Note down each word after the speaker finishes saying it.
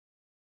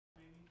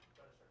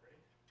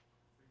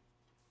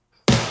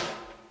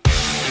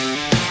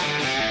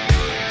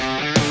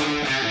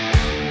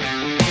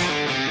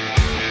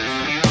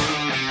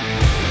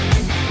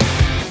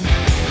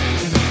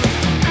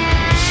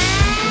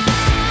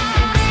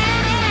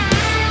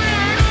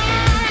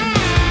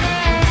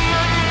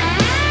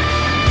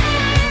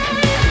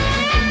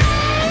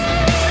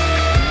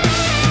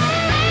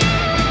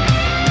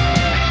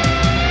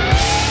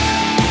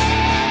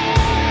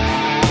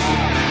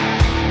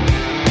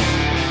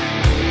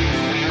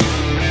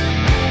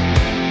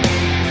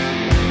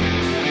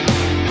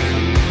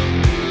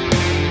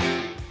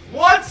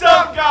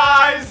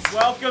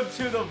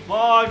to the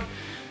vlog.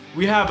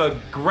 We have a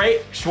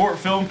great short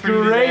film for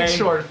you today. Great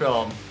short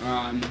film.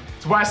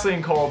 It's Wesley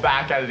and Cole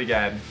back at it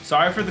again.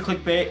 Sorry for the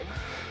clickbait.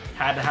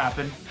 Had to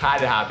happen. Had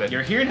to happen.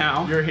 You're here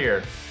now. You're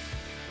here.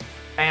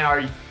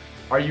 And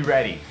are you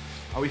ready?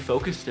 Are we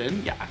focused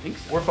in? Yeah, I think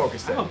so. We're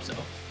focused in. I hope so.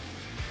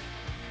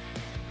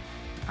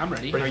 I'm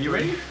ready. Are you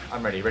ready?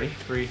 I'm ready. Ready?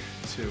 3,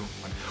 2,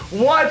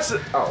 1. What?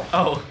 Oh.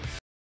 Oh.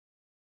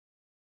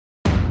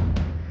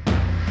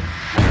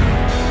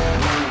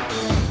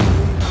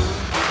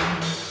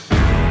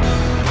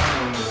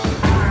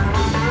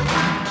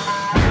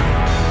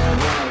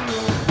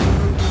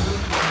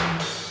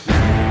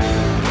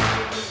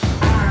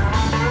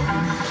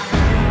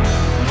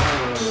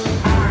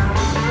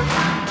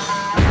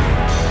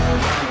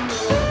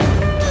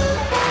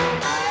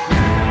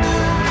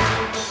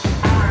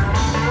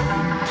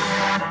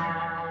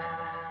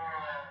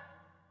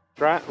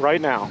 Right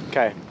now,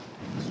 okay.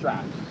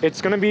 Strap.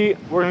 It's gonna be,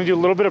 we're gonna do a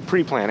little bit of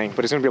pre-planning,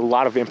 but it's gonna be a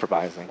lot of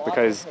improvising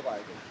because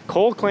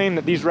Cole claimed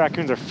that these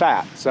raccoons are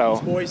fat, so.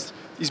 These boys,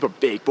 these were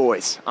big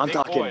boys. I'm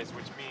talking. Big boys,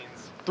 which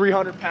means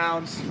 300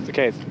 pounds.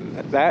 Okay,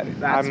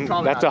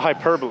 that's a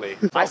hyperbole.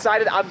 I'm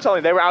telling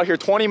you, they were out here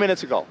 20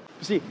 minutes ago.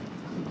 You see,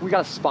 we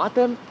gotta spot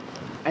them,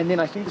 and then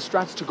I think the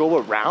strat's to go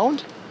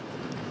around,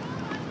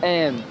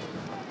 and,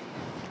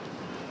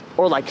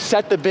 or like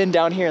set the bin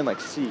down here and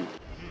like see.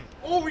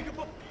 Oh, we can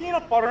put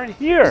peanut butter in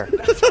here.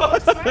 That's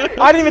what I'm saying.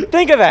 I didn't even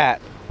think of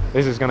that.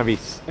 This is gonna be,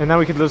 and then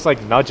we could just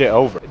like nudge it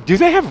over. Do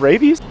they have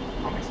rabies?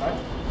 I'm excited.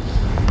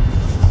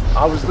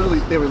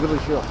 They were literally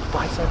here like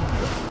 5 seconds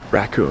ago.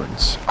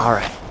 Raccoons. All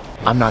right,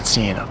 I'm not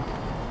seeing them.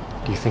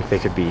 Do you think they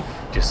could be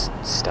just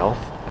stealth?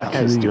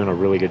 He's doing a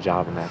really good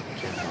job in that.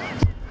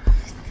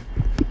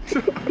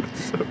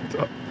 So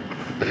tough.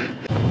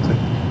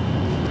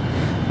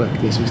 Look,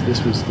 this was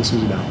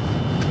about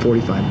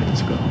 45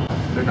 minutes ago.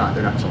 They're not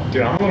chilling.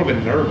 Dude, I'm a little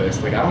bit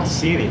nervous. Like, I don't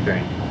see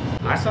anything.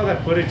 I saw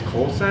that footage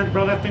Cole sent,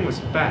 bro. That thing was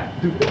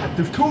fat. Dude,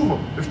 there's 2 of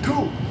them. There's 2.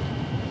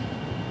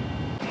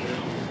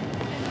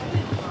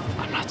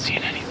 I'm not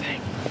seeing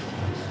anything.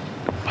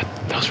 But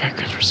those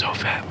raccoons were so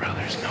fat, bro.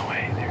 There's no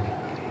way they're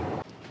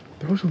eating.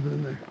 Throw something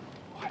in there.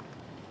 What?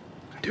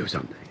 Do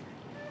something.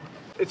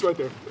 It's right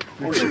there.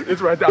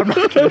 It's right there. I'm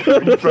not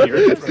kidding. It's right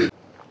here.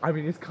 I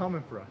mean, it's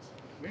coming for us.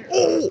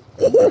 Oh!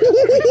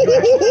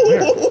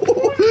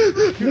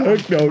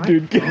 No,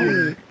 dude.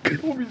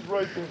 Kobe's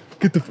right there.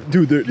 Get the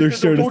dude. They're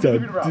staring us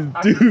down.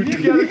 Dude.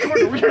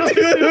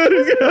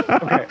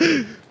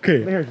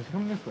 Okay. Here, just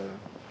come this way.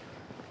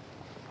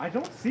 I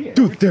don't see it.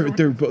 Dude, they're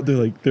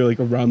like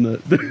around the.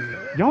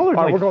 Y'all are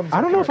like,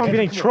 I don't know if I'm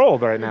getting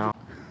trolled right now.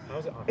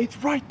 It's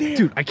right there.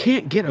 Dude, I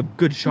can't get a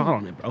good shot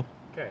on it, bro.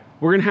 Okay.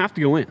 We're gonna have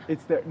to go in.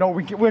 It's there. No,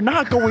 we're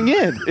not going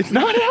in. It's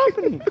not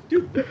happening,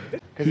 dude.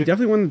 He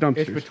definitely went in the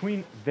It's dumpsters.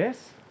 between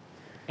this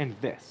and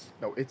this.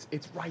 No, it's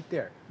right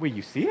there. Wait,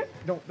 you see it?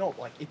 No,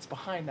 like it's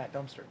behind that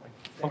dumpster. Like,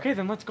 Okay,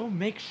 then let's go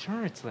make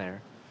sure it's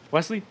there.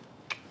 Wesley,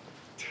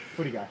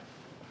 what do you got?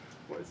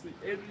 Wesley,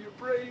 Andrew, you're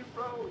brave,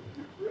 bro.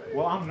 You're brave.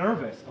 Well, I'm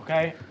nervous,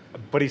 okay?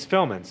 But he's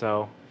filming,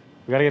 so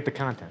we gotta get the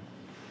content.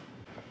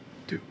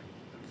 Dude.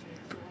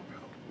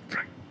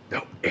 Frank.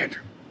 No,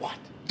 Andrew. What?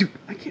 Dude,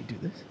 I can't do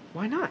this.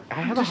 Why not?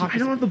 I I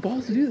don't have the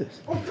balls to do this.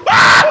 Oh my gosh!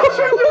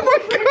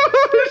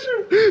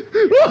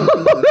 Oh,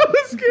 that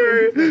was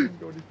scary.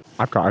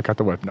 I got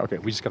the weapon. Okay,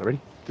 we just got it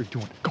ready. 3, 2,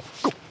 1. Go,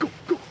 go, go,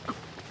 go, go.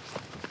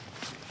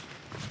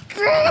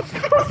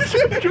 Let's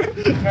get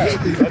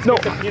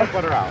the peanut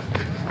butter out.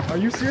 Are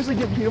you seriously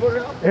getting peanut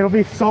butter out? It'll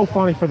be so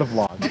funny for the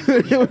vlog.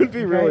 It would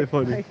be really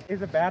funny. Like,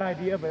 it's a bad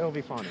idea, but it'll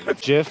be funny.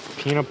 Jif,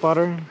 peanut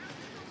butter.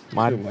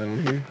 My Light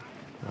on here.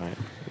 Alright.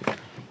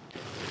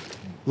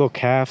 Little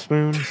calf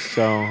spoon,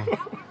 so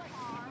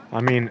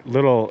I mean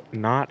little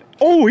not.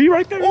 Oh, he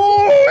right there!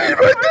 Oh, he's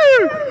right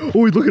there!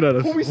 Oh, he's looking at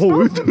us.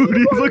 Oh, dude,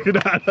 he's looking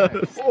at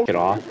us. Get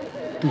off.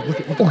 Dude, look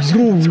at, oh, he's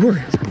going.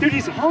 Dude,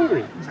 he's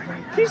hungry.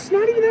 He's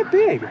not even that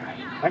big.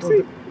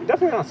 Actually,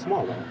 definitely not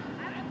small though.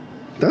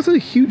 That's a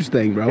huge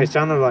thing, bro. Okay,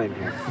 sound the light in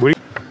here. What do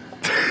you...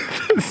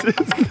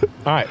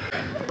 Alright.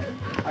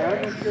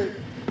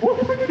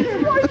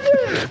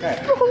 Okay.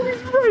 Oh,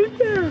 he's right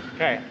there.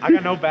 Okay, I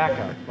got no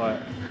backup,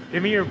 but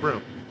give me your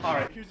broom. All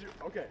right, here's your.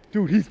 Okay.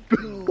 Dude, he's.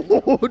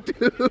 Oh,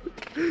 dude.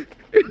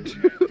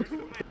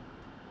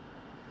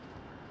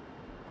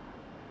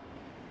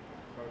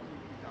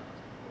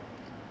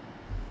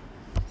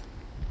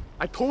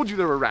 I told you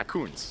there were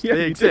raccoons. Yeah,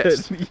 they you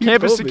exist. did. You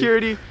Campus told me.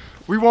 security.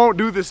 We won't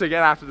do this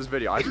again after this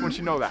video. I just want you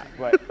to know that.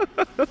 But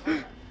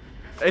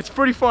it's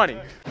pretty funny.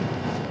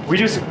 We're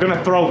just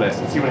gonna throw this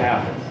and see what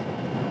happens.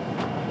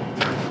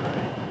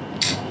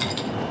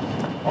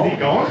 Is he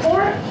going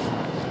for it?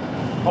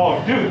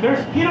 Oh, dude,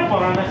 there's peanut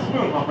butter on that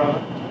spoon, my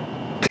brother.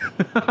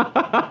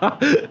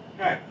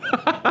 Okay.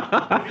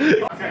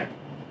 Okay.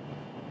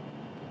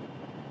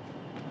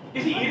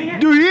 Is he eating it?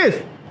 Dude, he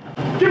is.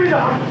 Give me the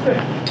hot.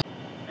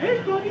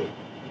 Hey, buddy.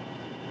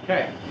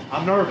 Okay,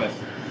 I'm nervous.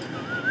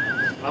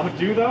 What I'm gonna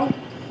do though,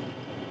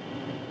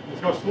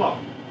 let's go slow.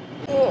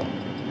 Oh,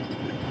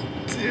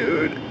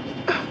 dude.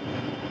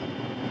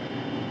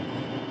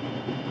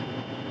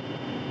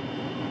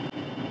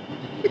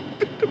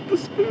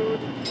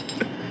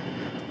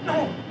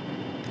 No.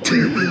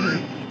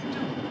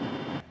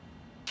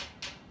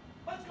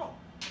 Let's go.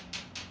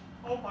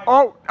 Oh my.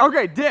 Oh,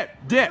 okay, dip.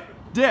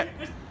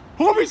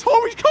 Homies,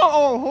 come.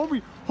 Oh,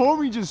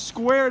 homie just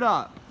squared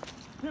up.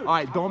 Dude, All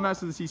right, don't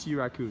mess with the CCU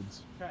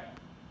raccoons. Okay.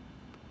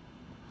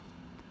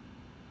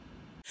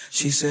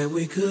 She said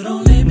we could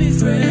only be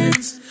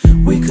friends,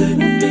 we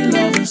couldn't be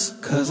lovers,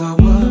 cause I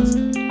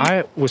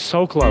was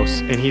so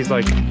close, and he's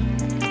like,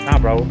 nah,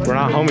 bro, we're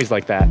not homies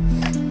like that.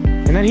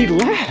 And then he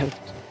left,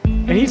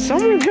 and he's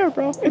somewhere there,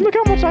 bro. And look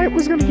how much I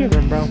was gonna give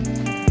him, bro.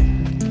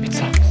 It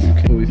sucks.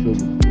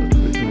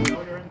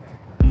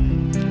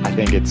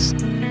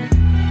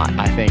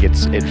 I think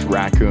it's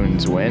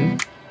raccoons win,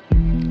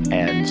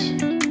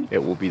 and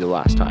it will be the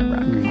last time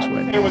raccoons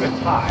win. It was a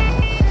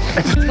tie.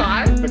 It's a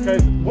tie?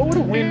 Because what would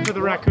a win for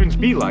the raccoons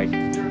be like?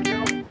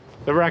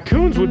 The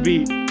raccoons would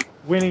be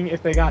winning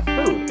if they got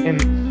food.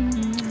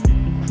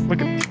 And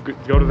look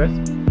at, go to this.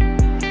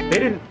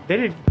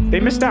 They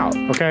missed out,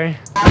 okay?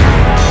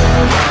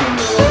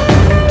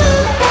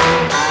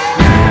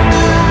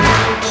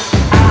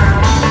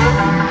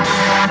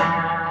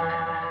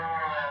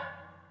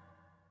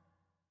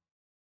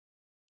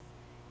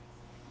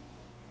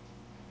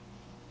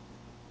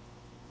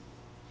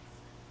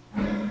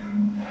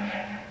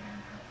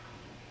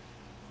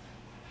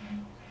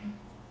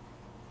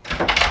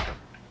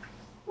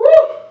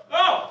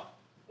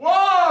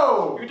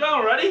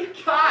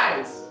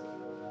 Guys,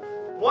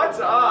 what's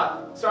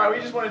up? Sorry,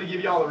 we just wanted to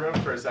give you all the room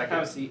for a second.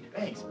 Have a seat.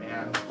 Thanks,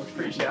 man.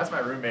 Appreciate it. That's my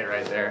roommate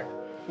right there.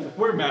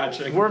 We're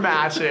matching. We're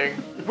matching.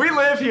 We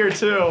live here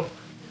too.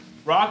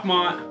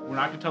 Rockmont. We're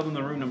not gonna tell them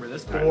the room number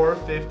this time.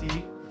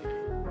 450.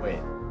 Wait,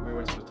 we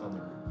weren't supposed to tell them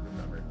the room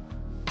number.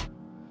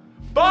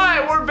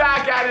 But we're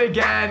back at it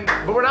again.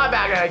 But we're not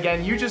back at it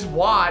again. You just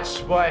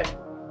watched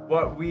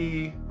what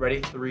we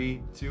ready?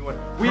 3, 2, 1.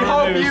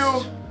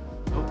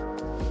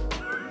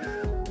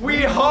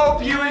 We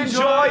hope you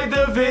enjoyed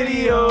the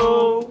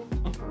video.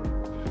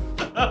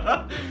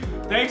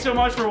 Thanks so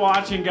much for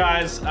watching,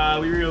 guys.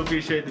 We really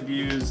appreciate the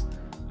views.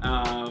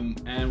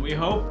 And we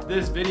hope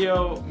this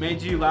video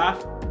made you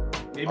laugh.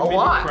 Maybe made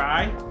you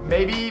cry.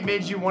 Maybe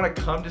made you want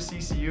to come to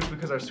CCU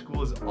because our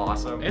school is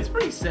awesome. It's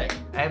pretty sick.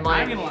 And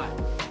like, I'm not gonna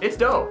lie. It's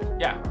dope.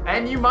 Yeah.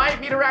 And you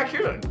might meet a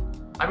raccoon.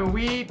 I mean,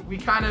 we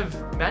kind of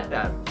met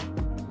them.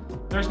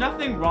 There's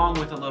nothing wrong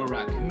with a little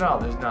raccoon. No,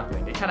 there's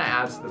nothing. It kind of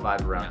adds to the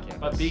vibe around campus.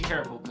 But be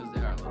careful because they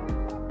are little.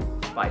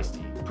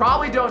 Feisty.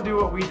 Probably don't do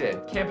what we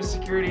did. Campus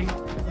security,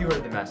 you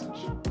heard the message.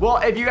 Well,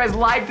 if you guys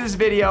like this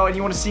video and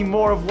you want to see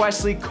more of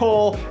Wesley,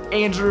 Cole,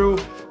 Andrew,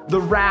 the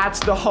rats,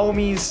 the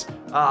homies,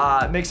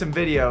 make some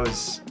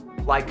videos,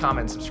 like,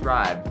 comment,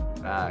 subscribe,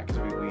 because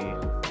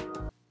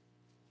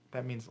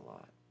that means a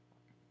lot.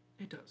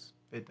 It does.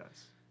 It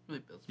does.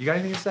 Really builds. You got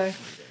anything to say?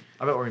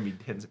 I bet we're gonna be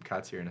hitting some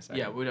cuts here in a second.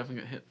 Yeah, we're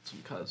definitely gonna hit some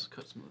cuts,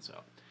 cut some of this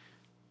out.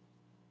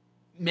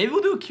 Maybe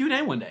we'll do a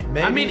Q&A one day.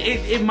 Maybe. I mean,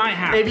 it might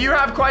happen. If you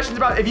have questions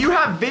if you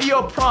have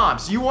video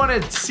prompts, you want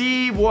to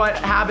see what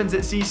happens at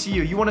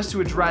CCU, you want us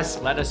to address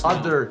Let us know.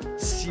 other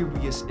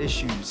serious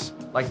issues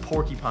like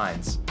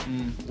porcupines,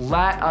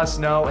 let us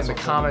know in the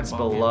comments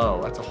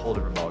below. That's a whole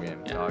different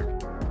ballgame,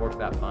 dog. Pork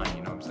that pine,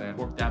 you know what I'm saying?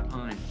 Pork that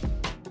pine.